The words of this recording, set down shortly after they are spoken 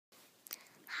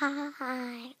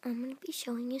Hi, I'm going to be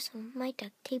showing you some of my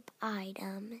duct tape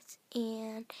items,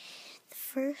 and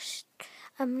first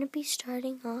I'm going to be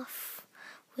starting off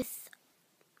with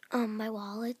my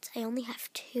wallets. I only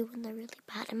have two and they're really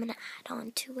bad. I'm going to add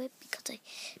on to it because I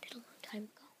did a long time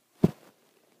ago.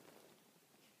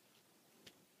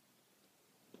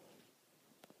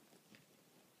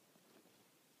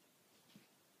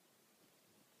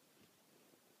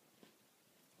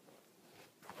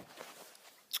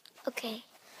 Okay,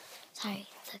 sorry,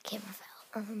 the camera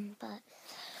fell. But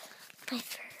my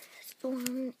first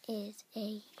one is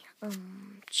a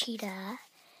cheetah.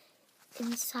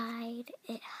 Inside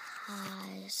it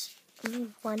has only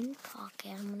one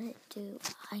pocket. I'm gonna do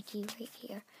ID right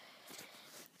here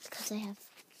because I have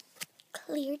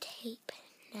clear tape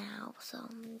now, so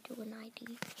I'm gonna do an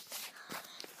ID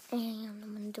and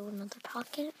I'm gonna do another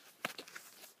pocket.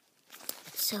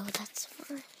 So that's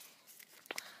my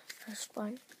first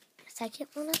one. The second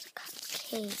one is a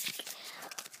cupcake.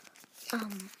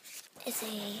 It's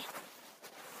a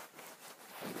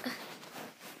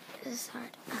this is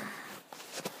hard.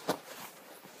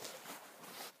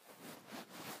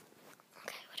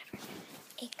 Okay, whatever.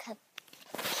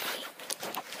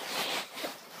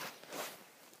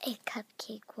 A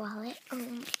cupcake wallet. I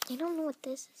don't know what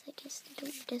this is. I just do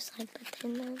this side, but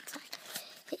then the inside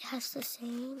it has the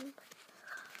same.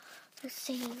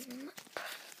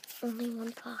 Only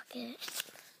one pocket.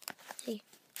 See,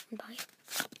 one pocket.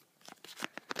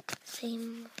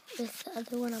 Same with the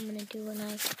other one. I'm gonna do an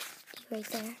ID right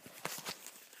there.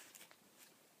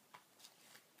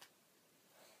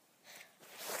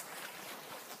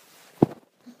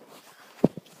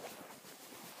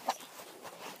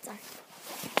 Sorry.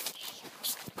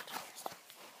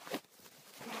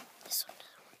 This one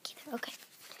doesn't work either. Okay.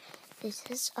 This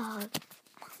is I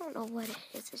don't know what it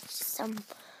is. It's just some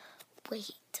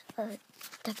weight,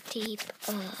 duct tape.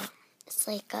 It's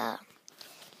like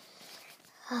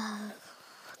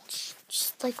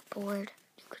just like board.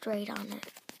 You could write on it.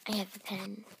 I have a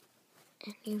pen,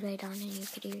 and you write on it, and you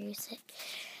could erase it.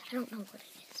 I don't know what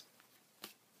it is.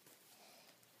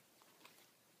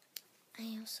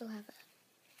 I also have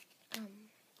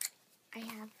I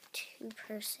have two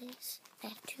purses.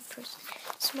 This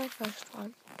is my first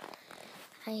one.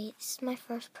 This is my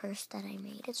first purse that I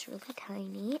made. It's really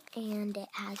tiny, and it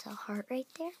has a heart right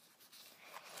there,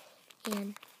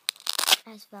 and it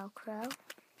has Velcro.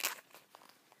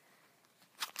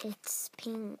 It's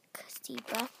pink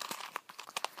zebra.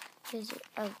 There's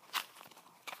a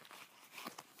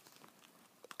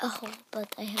hole,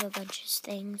 but I have a bunch of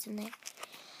things in there.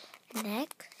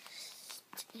 Next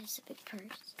is a big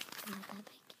purse. Not that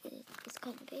big. It's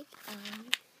kind of big.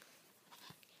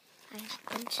 I have a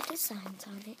bunch of designs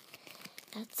on it.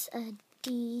 That's a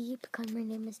D because my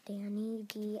name is Danny,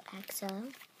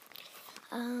 DXO.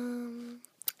 And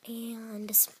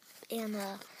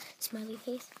a smiley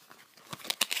face.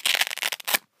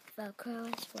 Velcro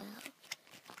as well.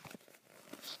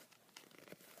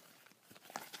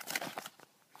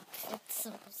 It's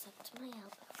almost up to my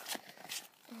elbow.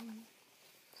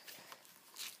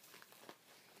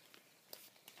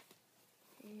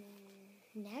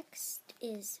 Next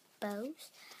is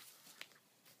bows.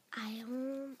 I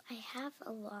have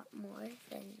a lot more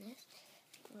than this,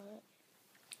 but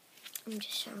I'm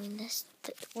just showing this.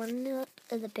 One is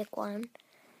the big one.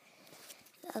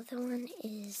 The other one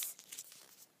is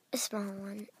a small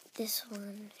one. This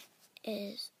one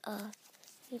is a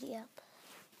medium.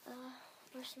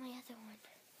 Where's my other one?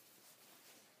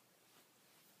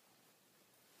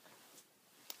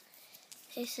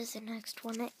 This is the next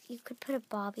one. You could put a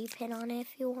bobby pin on it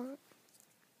if you want.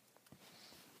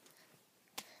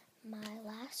 My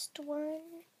last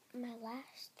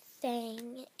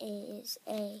thing is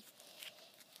a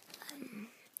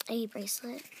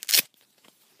bracelet.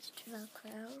 It's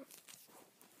Velcro.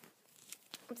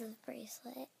 The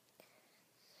bracelet.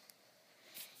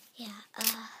 Yeah.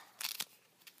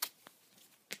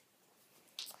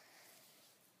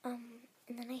 And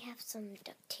then I have some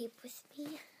duct tape with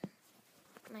me.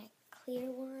 My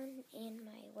clear one and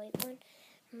my white one.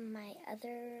 My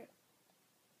other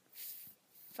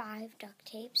 5 duct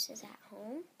tapes is at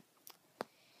home.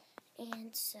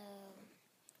 And so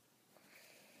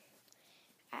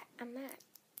I'm at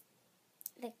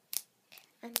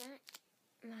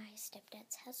my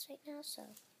stepdad's house right now, so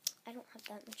I don't have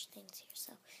that much things here,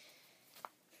 so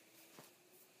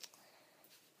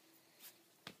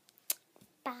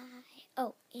bye.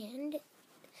 Oh, and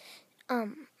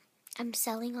I'm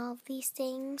selling all of these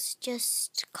things.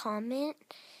 Just comment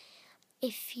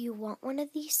if you want one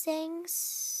of these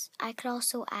things. I could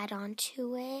also add on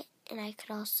to it, and I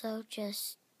could also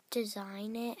just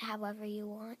design it however you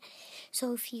want.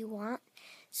 So if you want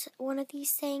one of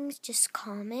these things, just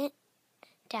comment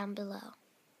down below.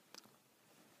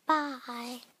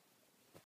 Bye.